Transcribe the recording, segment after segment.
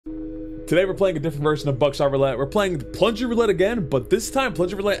Today we're playing a different version of Buckshot Roulette. We're playing Plunger Roulette again, but this time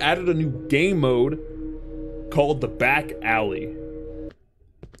Plunger Roulette added a new game mode called the Back Alley.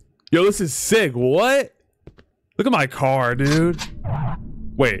 Yo, this is sick. What? Look at my car, dude.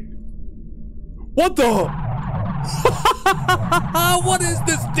 Wait. What the? What is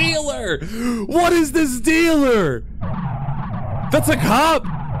this dealer? What is this dealer? That's a cop.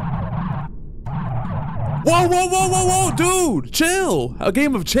 Whoa, whoa, whoa, whoa, whoa, dude, chill. A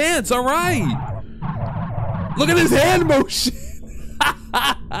game of chance, all right. Look at his hand motion.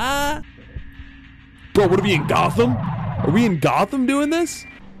 Bro, what are we in Gotham? Are we in Gotham doing this?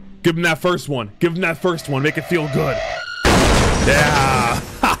 Give him that first one. Give him that first one. Make it feel good. Yeah.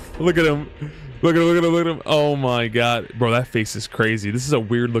 Look at him. Look at him, look at him, look at him. Oh my God. Bro, that face is crazy. This is a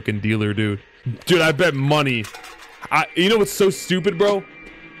weird looking dealer, dude. Dude, I bet money. You know what's so stupid, bro?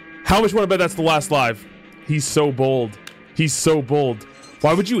 How much want to bet that's the last live? He's so bold. He's so bold.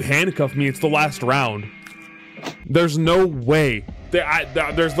 Why would you handcuff me? It's the last round. There's no way.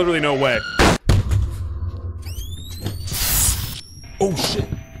 There's literally no way. Oh shit.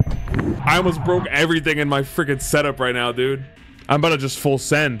 I almost broke everything in my freaking setup right now, dude. I'm about to just full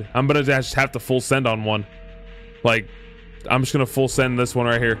send. I'm gonna just have to full send on one. Like, I'm just gonna full send this one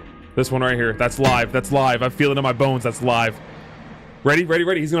right here. This one right here. That's live. That's live. I feel it in my bones. That's live. Ready? Ready?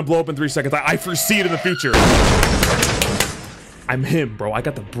 Ready? He's gonna blow up in 3 seconds. I foresee it in the future. I'm him, bro. I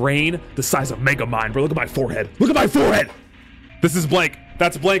got the brain the size of Megamind, bro. Look at my forehead. Look at my forehead. This is blank.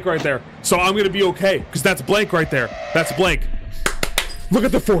 That's blank right there. So I'm gonna be okay, because that's blank right there. That's blank. Look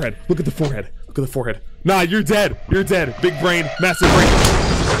at the forehead. Look at the forehead. Look at the forehead. Nah, you're dead. You're dead. Big brain. Massive brain.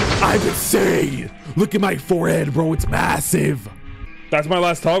 I'm insane. Look at my forehead, bro. It's massive. That's my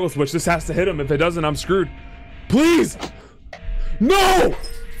last toggle switch. This has to hit him. If it doesn't, I'm screwed. Please. No!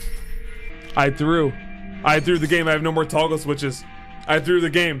 I threw the game. I have no more toggle switches. I threw the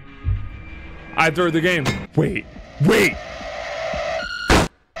game. I threw the game. Wait. Wait.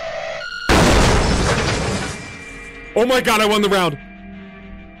 Oh my God, I won the round.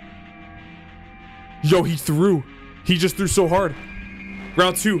 Yo, he threw. He just threw so hard.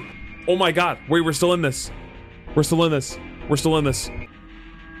 Round 2. Oh my God. Wait, we're still in this. We're still in this. We're still in this.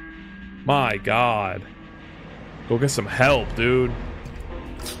 My God. Go get some help, dude.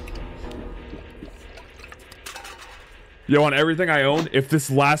 Yo, on everything I own, if this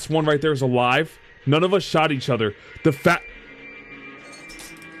last one right there is alive, none of us shot each other. The fact...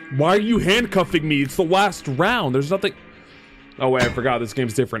 Why are you handcuffing me? It's the last round. There's nothing... Oh, wait, I forgot. This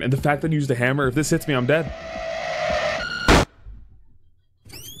game's different. And the fact that I used a hammer, if this hits me, I'm dead.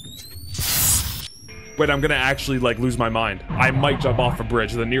 Wait, I'm gonna actually, like, lose my mind. I might jump off a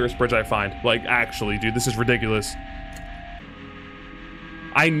bridge, the nearest bridge I find. Like, actually, dude, this is ridiculous.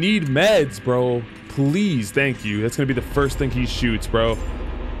 I need meds, bro. Please, thank you. That's gonna be the first thing he shoots, bro.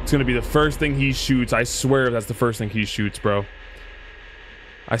 It's gonna be the first thing he shoots. I swear if that's the first thing he shoots, bro.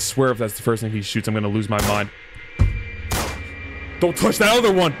 I swear if that's the first thing he shoots, I'm gonna lose my mind. Don't touch that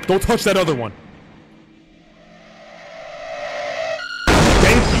other one. Don't touch that other one.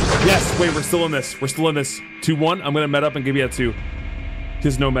 Thank you. Yes, wait, we're still in this. We're still in this. 2-1. I'm gonna med up and give you a 2. He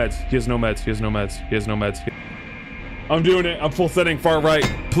has no meds. He has no meds. He has no meds. He has no meds. I'm doing it. I'm full setting far right.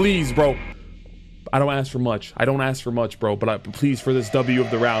 Please, bro. I don't ask for much. I don't ask for much, bro. But please, for this W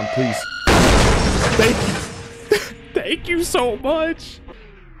of the round, please. Thank you. Thank you so much.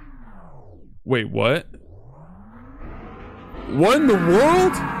 Wait, what? What in the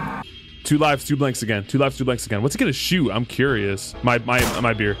world? 2 lives, 2 blanks again. 2 lives, 2 blanks again. What's it gonna shoot? I'm curious. My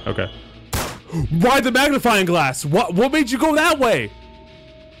beer. Okay. Why the magnifying glass? What made you go that way?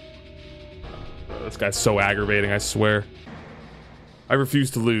 Oh, this guy's so aggravating, I swear. I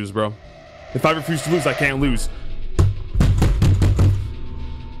refuse to lose, bro. If I refuse to lose, I can't lose.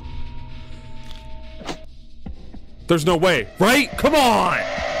 There's no way, right? Come on!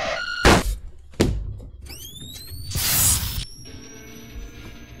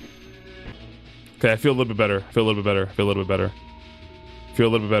 Okay, I feel a little bit better. I feel a little bit better. I feel a little bit better. I feel a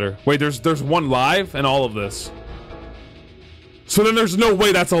little bit better. Wait, there's one live and all of this. So then there's no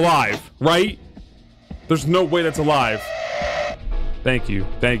way that's alive, right? There's no way that's alive. Thank you.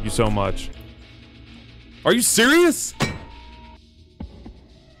 Thank you so much. Are you serious?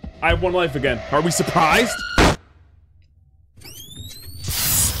 I have 1 life again. Are we surprised?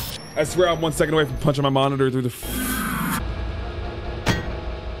 I swear I'm 1 second away from punching my monitor through the...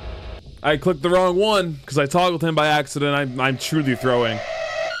 I clicked the wrong one because I toggled him by accident. I'm truly throwing.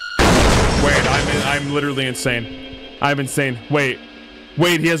 Wait, I'm literally insane. I'm insane. Wait,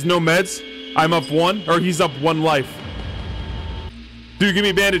 he has no meds. I'm up 1, or he's up 1 life. Dude, give me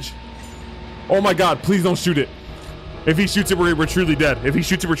a bandage. Oh my God, please don't shoot it. If he shoots it, we're truly dead. If he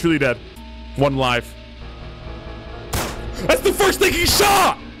shoots it, we're truly dead. 1 live. That's the first thing he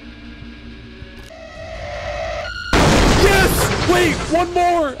shot! Yes! Wait, 1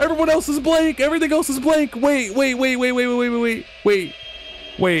 more! Everyone else is blank. Everything else is blank. Wait.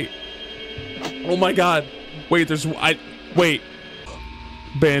 Oh my god. Wait, wait.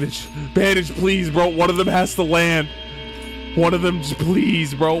 Bandage. Bandage, please, bro. One of them has to land. One of them,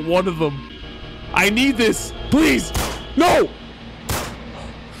 please, bro. One of them. I need this. Please. No!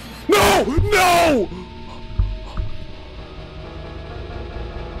 No! No!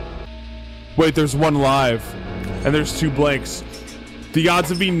 Wait, there's 1 live. And there's 2 blanks. The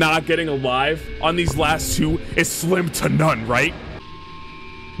odds of me not getting a live on these last 2 is slim to none, right?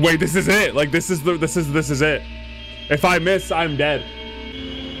 Wait, this is it. Like, this is it. If I miss, I'm dead.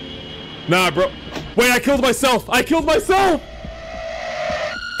 Nah, bro. Wait, I killed myself. I killed myself!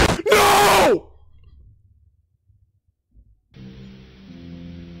 No!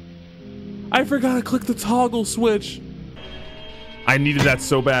 I forgot to click the toggle switch. I needed that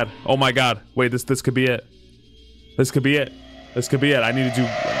so bad. Oh my god. Wait, this could be it. This could be it. This could be it. I need to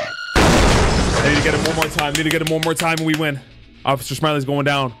get him one more time. Need to get him one more time and we win. Officer Smiley's going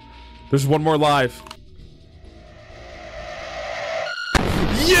down. There's 1 more live.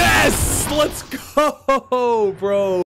 Yes! Let's go, bro.